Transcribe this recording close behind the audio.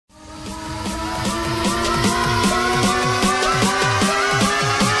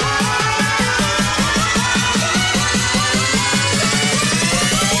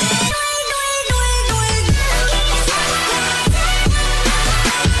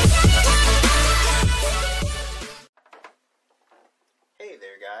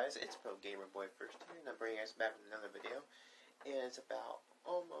back with another video. And it's about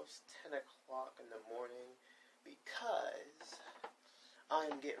almost 10 o'clock in the morning because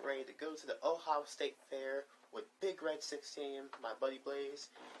I'm getting ready to go to the Ohio State Fair with Big Red 16, my buddy Blaze.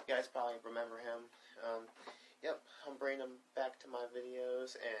 You guys probably remember him. Yep, I'm bringing him back to my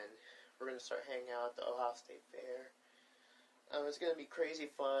videos, and we're going to start hanging out at the Ohio State Fair. It's going to be crazy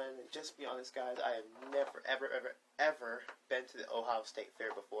fun. And just to be honest, guys, I have never, ever been to the Ohio State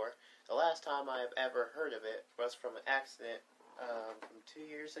Fair before. The last time I have ever heard of it was from an accident from 2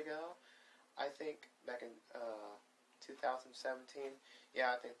 years ago. I think back in 2017.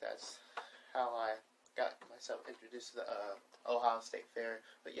 Yeah, I think that's how I got myself introduced to the Ohio State Fair.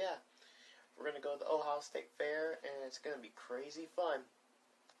 But yeah, we're going to go to the Ohio State Fair, and it's going to be crazy fun.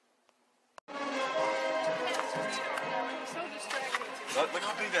 Look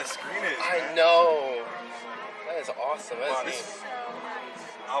how big that screen is. I know. That is awesome. That is neat.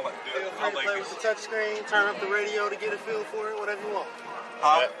 Feel free to play with the touchscreen, turn up the radio to get a feel for it, whatever you want.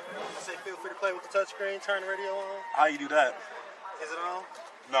 Huh? I say feel free to play with the touchscreen, turn the radio on. How you do that? Is it on?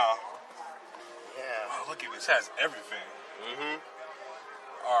 No. Yeah. Oh, look at this. It has everything. Mm-hmm.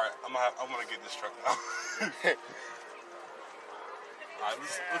 Alright, I'm gonna get this truck now. Alright,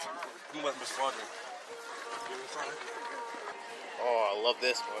 let's let Miss Audrey. Oh, I love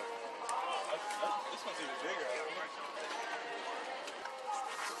this one. This one's even bigger.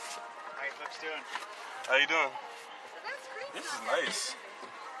 How you folks doing? How you doing? This is nice.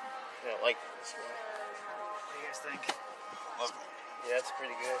 Yeah, I like this one. What do you guys think? Love it. Yeah, it's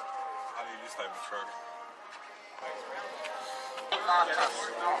pretty good. I need this type of truck.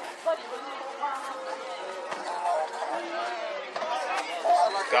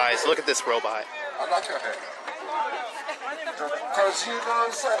 Guys, look at this robot. I like her hair. Because you know,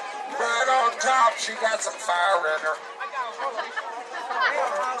 it's like right on top, she got some fire in her.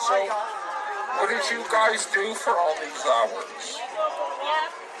 So, what did you guys do for all these hours?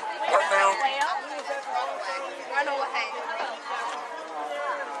 What now?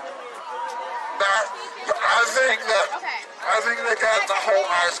 I think they got the whole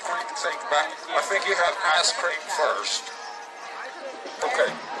ice cream thing back. I think you had ice cream first.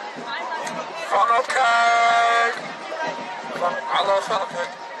 Okay. Funnel cake! I love funnel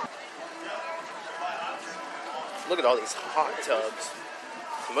cake. Look at all these hot tubs.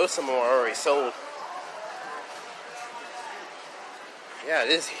 Most of them are already sold. Yeah, it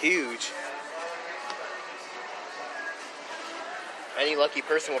is huge. Any lucky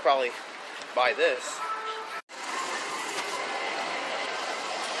person will probably buy this.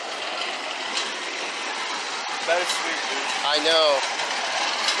 That is sweet, dude. I know.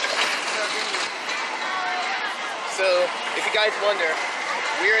 So, if you guys wonder,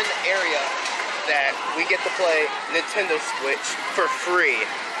 we're in the area that we get to play Nintendo Switch for free,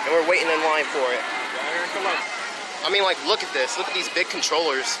 and we're waiting in line for it. I mean, like, look at this. Look at these big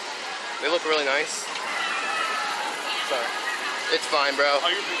controllers. They look really nice. Sorry. It's fine, bro.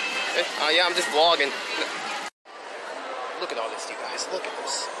 Yeah, I'm just vlogging. Look at all this, you guys. Look at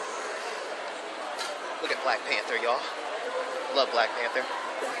this. Look at Black Panther, y'all. Love Black Panther.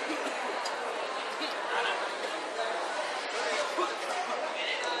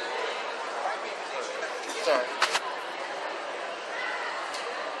 Sorry.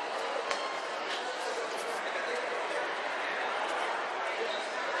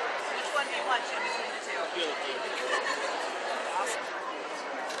 Which one do you want, Jim, between the two? Awesome.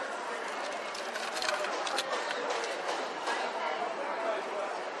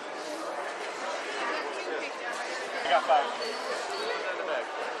 I got 5.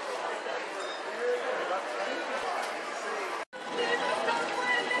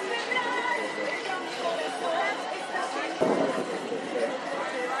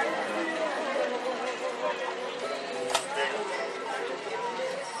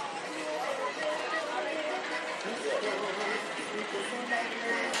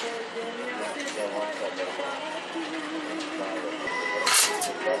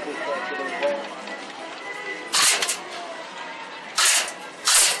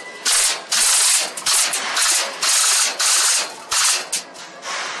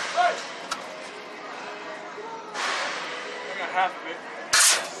 Half of it.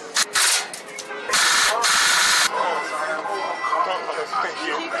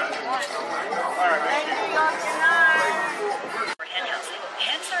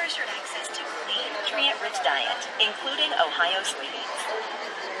 Head Start assured access to clean, nutrient-rich diet, including Ohio sweeties.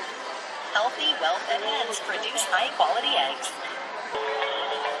 Healthy, well-fed hens produce high-quality eggs.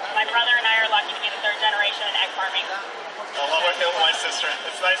 My brother and I are lucky to be the third generation in egg farming. Well, I'm working with my sister.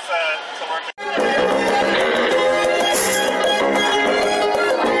 It's nice to work with.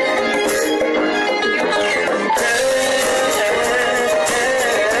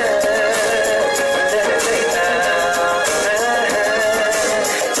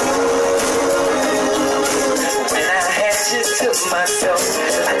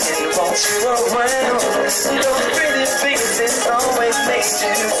 around. Those pretty faces always made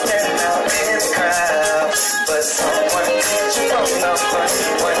you stand out in the crowd. But someone put you on the front.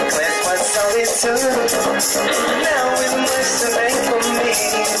 One glance was all it took. Now it's much too late for me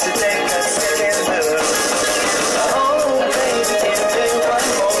to take a second look. Oh, baby, give me one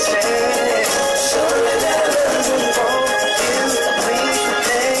more chance. Show me that love won't you please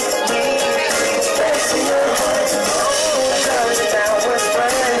make me back to your heart. Oh, darling, now it's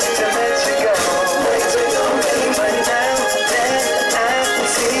right to let you go. But now that I can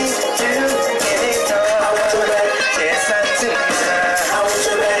see you in it all, I want you back. Yes, I do. I want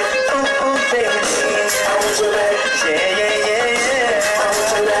you back. Oh, oh, baby. I want you back. Yeah, yeah, yeah, yeah. I want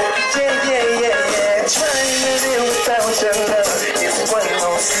you back. Yeah, yeah, yeah, yeah. Trying to live without your love is one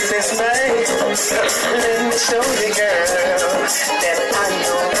more sleepless night. Let me show you, girl, that I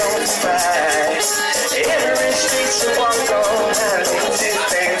know what's right. Every street you walk on, I leave two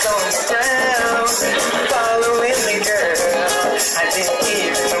things on the ground. Following me, girl, I didn't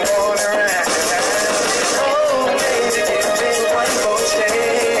even want to ride. Oh, baby, give me one more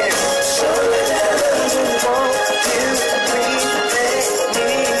chance. Show me that love won't you please make me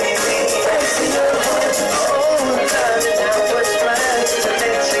back to your heart. Oh, darling, now what's right to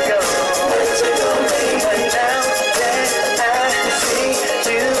let you go. But now that I see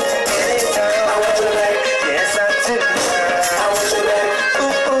you in it all, I want you back. Yes, I do. I want you back.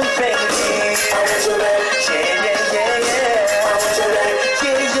 Ooh, ooh, baby. I want you back. Yeah, yeah, yeah, yeah. I want you back.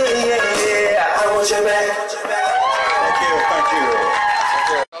 Yeah, yeah, yeah, yeah. I want you back. Thank you, thank you.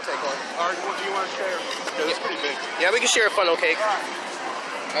 I'll take one. Alright, what do you want to share? Because it's pretty big. Yeah, we can share a funnel cake.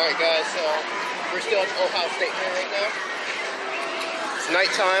 Alright guys, so we're still at Ohio State Fair right now. It's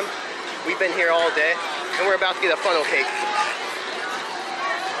nighttime. We've been here all day, and we're about to get a funnel cake.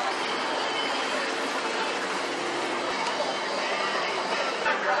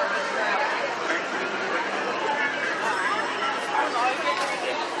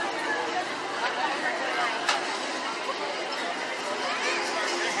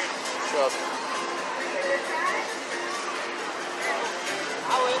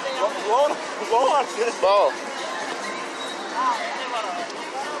 Blow.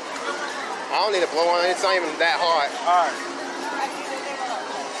 I don't need to blow on it. It's not even that hot. Alright.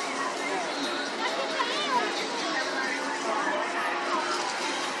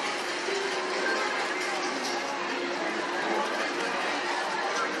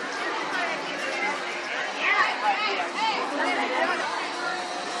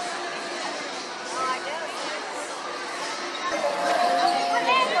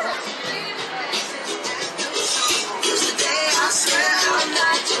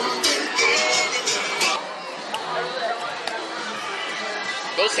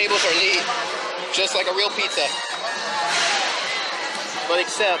 Those tables are neat, just like a real pizza. But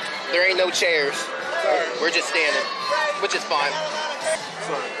except, there ain't no chairs. We're just standing, which is fine.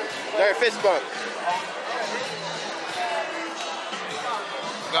 They're a fist bump.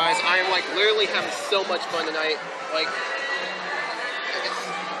 Guys, I am like literally having so much fun tonight. Like,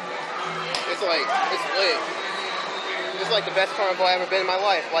 it's lit. It's like the best carnival I've ever been in my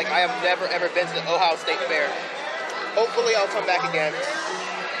life. Like, I have never ever been to the Ohio State Fair. Hopefully I'll come back again.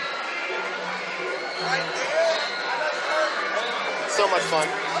 So much fun.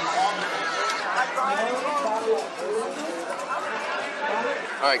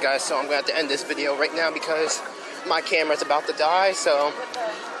 Alright guys, so I'm going to have to end this video right now because my camera's about to die, so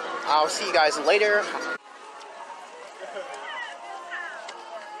I'll see you guys later.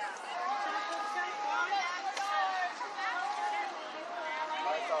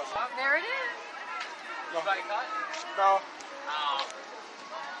 There it is. Nobody cut? No.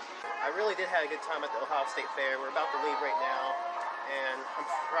 I really did have a good time at the Ohio State Fair. We're about to leave right now, and I'm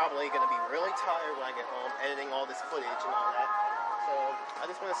probably going to be really tired when I get home editing all this footage and all that. So I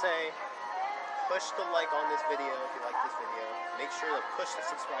just want to say, push the like on this video if you like this video. Make sure to push the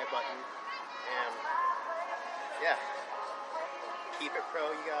subscribe button, and yeah, keep it pro,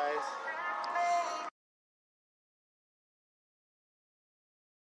 you guys.